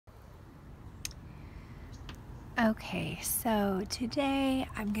Okay, so today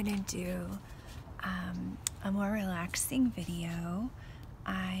I'm gonna do a more relaxing video.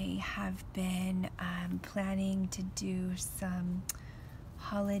 I have been planning to do some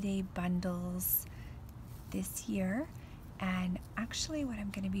holiday bundles this year, and actually what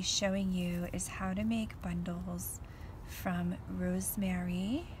I'm going to be showing you is how to make bundles from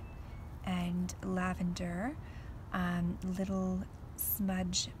Rosemary and Lavender, little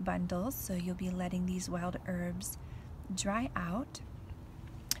smudge bundles. So you'll be letting these wild herbs dry out.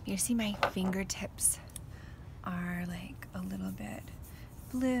 You see my fingertips are like a little bit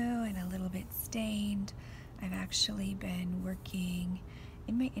blue and a little bit stained. I've actually been working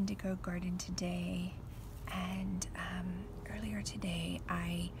in my indigo garden today, and earlier today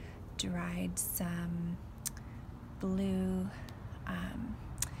I dried some blue,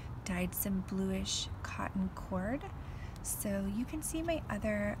 dyed some bluish cotton cord. So you can see my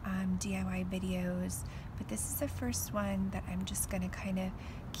other DIY videos, but this is the first one that I'm just gonna kind of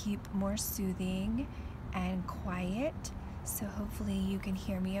keep more soothing and quiet, so hopefully you can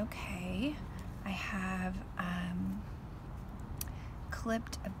hear me okay. I have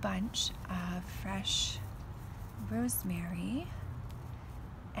clipped a bunch of fresh rosemary,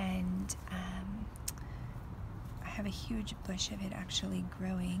 and I have a huge bush of it actually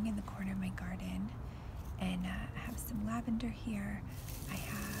growing in the corner of my garden. And I have some lavender here. I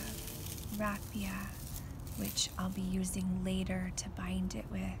have raffia, which I'll be using later to bind it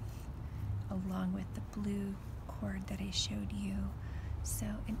with, along with the blue cord that I showed you. So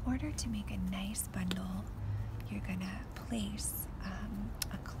in order to make a nice bundle, you're gonna place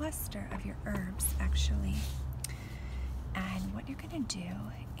a cluster of your herbs actually. And what you're gonna do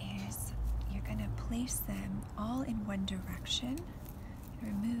is you're gonna place them all in one direction.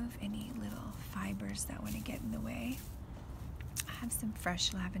 Remove any little fibers that want to get in the way. I have some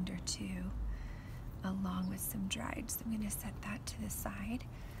fresh lavender too, along with some dried, so I'm going to set that to the side,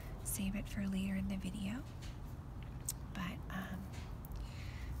 save it for later in the video. But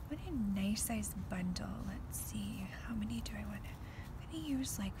what a nice size bundle. Let's see, how many do I want to? I'm going to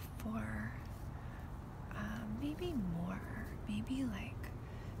use like 4, maybe more, maybe like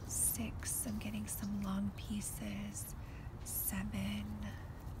 6. I'm getting some long pieces. 7,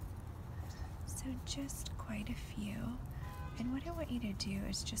 so just quite a few. And what I want you to do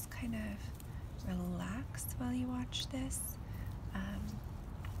is just kind of relax while you watch this.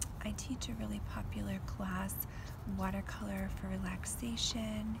 I teach a really popular class, watercolor for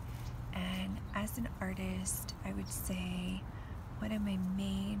relaxation, and as an artist I would say one of my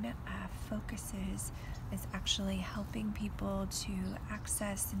main focuses is actually helping people to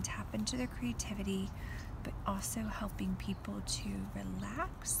access and tap into their creativity, but also helping people to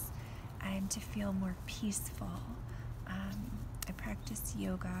relax and to feel more peaceful. I practiced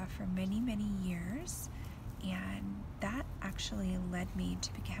yoga for many years, and that actually led me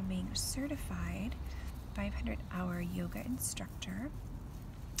to becoming a certified 500-hour yoga instructor.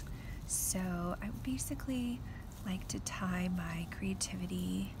 So I basically like to tie my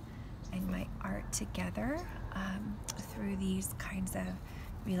creativity and my art together through these kinds of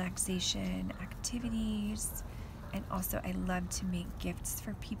relaxation activities. And also I love to make gifts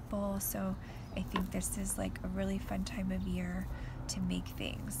for people, so I think this is like a really fun time of year to make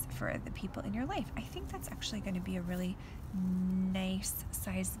things for the people in your life. I think that's actually going to be a really nice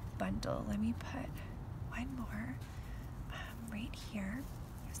size bundle. Let me put one more right here.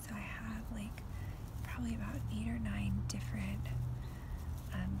 So I have like probably about 8 or 9 different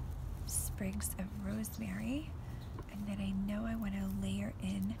sprigs of rosemary, and then I know I want to layer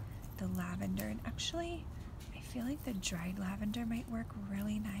in the lavender, and actually I feel like the dried lavender might work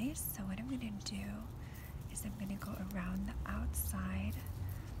really nice. So what I'm going to do is I'm going to go around the outside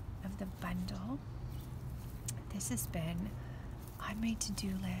of the bundle. This has been on my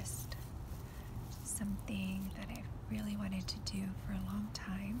to-do list, something that I've really wanted to do for a long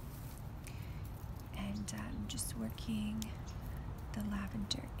time, and I'm just working the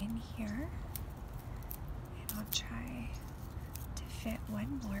lavender in here, and I'll try to fit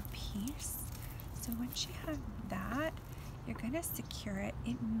one more piece. So once you have that, you're going to secure it.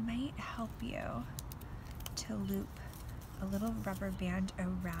 It might help you to loop a little rubber band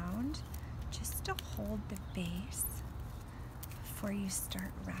around just to hold the base before you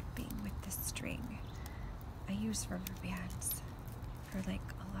start wrapping with the string. I use rubber bands for like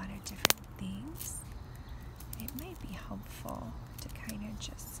a lot of different things. It might be helpful to kind of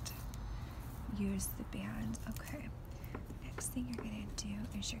just use the bands. Okay, next thing you're going to do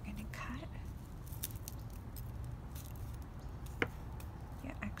is you're going to cut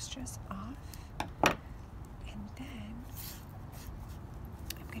your extras off, and then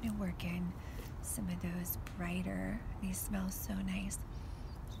I'm going to work in some of those brighter, they smell so nice,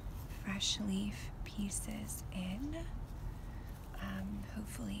 fresh leaf pieces in,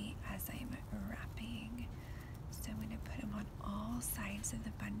 hopefully as I'm wrapping. So I'm going to put them on all sides of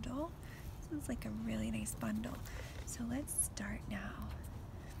the bundle. This is like a really nice bundle. So let's start now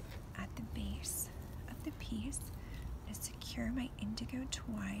at the base of the piece. I'm going to secure my indigo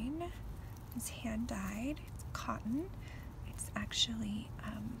twine. It's hand dyed, it's cotton. It's actually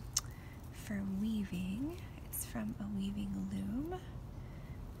for weaving. It's from a weaving loom.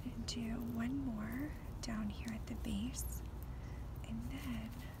 I'm going to do one more down here at the base. And then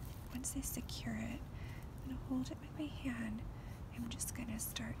once I secure it, I'm going to hold it with my hand. I'm just going to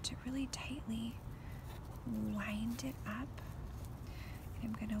start to really tightly wind it up. And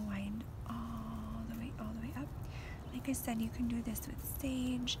I'm going to wind all the way up. Like I said, you can do this with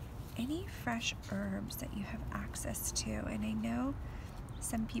sage, any fresh herbs that you have access to. And I know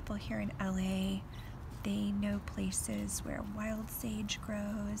some people here in LA, they know places where wild sage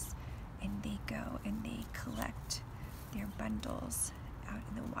grows, and they go and they collect their bundles out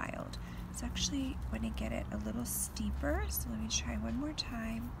in the wild. So actually want to get it a little steeper, so let me try one more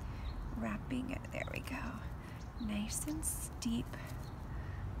time, wrapping it, there we go, nice and steep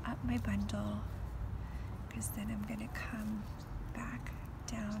up my bundle, because then I'm going to come back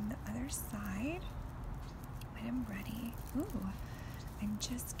down the other side when I'm ready. Ooh, I'm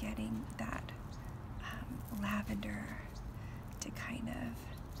just getting that lavender to kind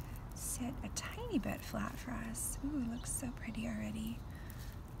of sit a tiny bit flat for us. Ooh, it looks so pretty already.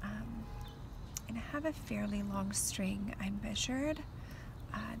 And I have a fairly long string. I measured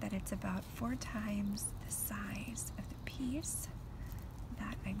that it's about 4 times the size of the piece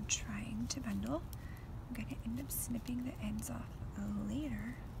that I'm trying to bundle. I'm going to end up snipping the ends off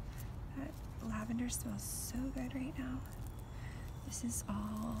later. That lavender smells so good right now. This is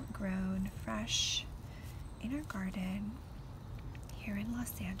all grown fresh in our garden here in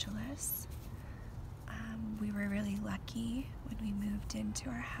Los Angeles. We were really lucky when we moved into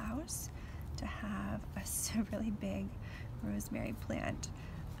our house to have a really big rosemary plant.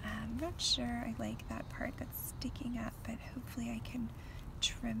 I'm not sure I like that part that's sticking up, but hopefully I can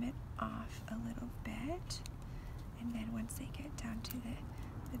trim it off a little bit. And then once I get down to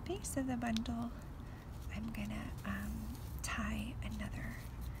the base of the bundle, I'm gonna tie another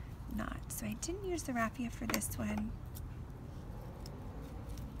knot. So I didn't use the raffia for this one.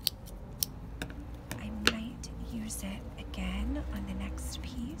 I might use it again on the next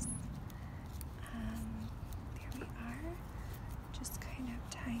piece. There we are. Just kind of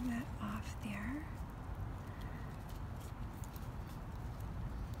tying that off there.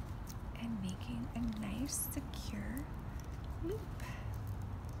 And making a nice, secure loop.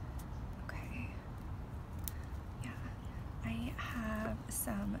 Okay. Yeah. I have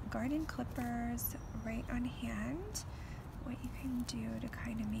some garden clippers right on hand. What you can do to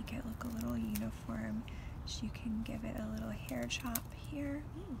kind of make it look a little uniform is you can give it a little hair chop here.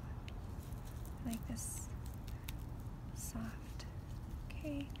 Ooh, I like this soft.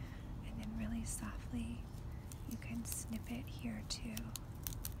 Okay, and then really softly you can snip it here too.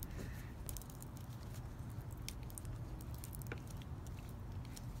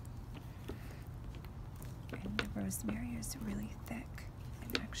 And the rosemary is really thick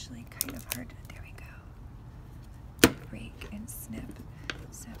and actually kind of hard to, there we go, break and snip.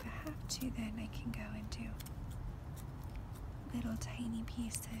 So if I have to, then I can go into little tiny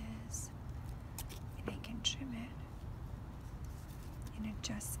pieces and I can trim it and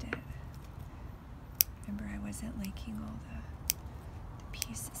adjust it. Remember, I wasn't liking all the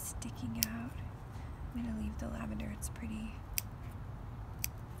pieces sticking out. I'm going to leave the lavender, it's pretty.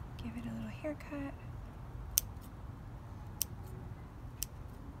 Give it a little haircut.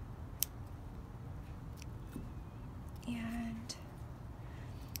 And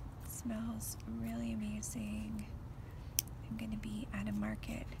it smells really amazing. I'm going to be at a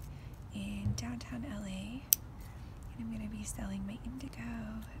market in downtown LA, and I'm going to be selling my indigo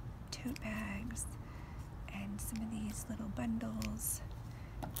tote bags and some of these little bundles,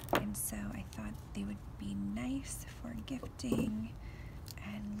 and so I thought they would be nice for gifting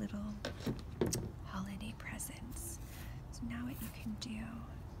and little holiday presents. So now what you can do,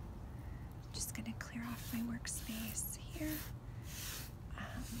 I'm just going to clear off my workspace here.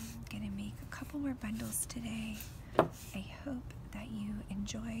 I'm going to make a couple more bundles today. I hope that you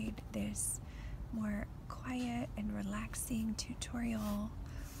enjoyed this more quiet and relaxing tutorial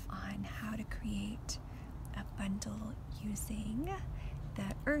on how to create a bundle using the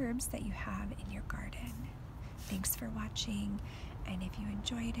herbs that you have in your garden. Thanks for watching, And if you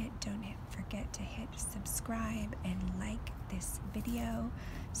enjoyed it, don't forget to hit subscribe and like this video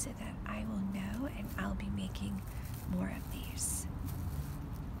so that I will know and I'll be making more of these.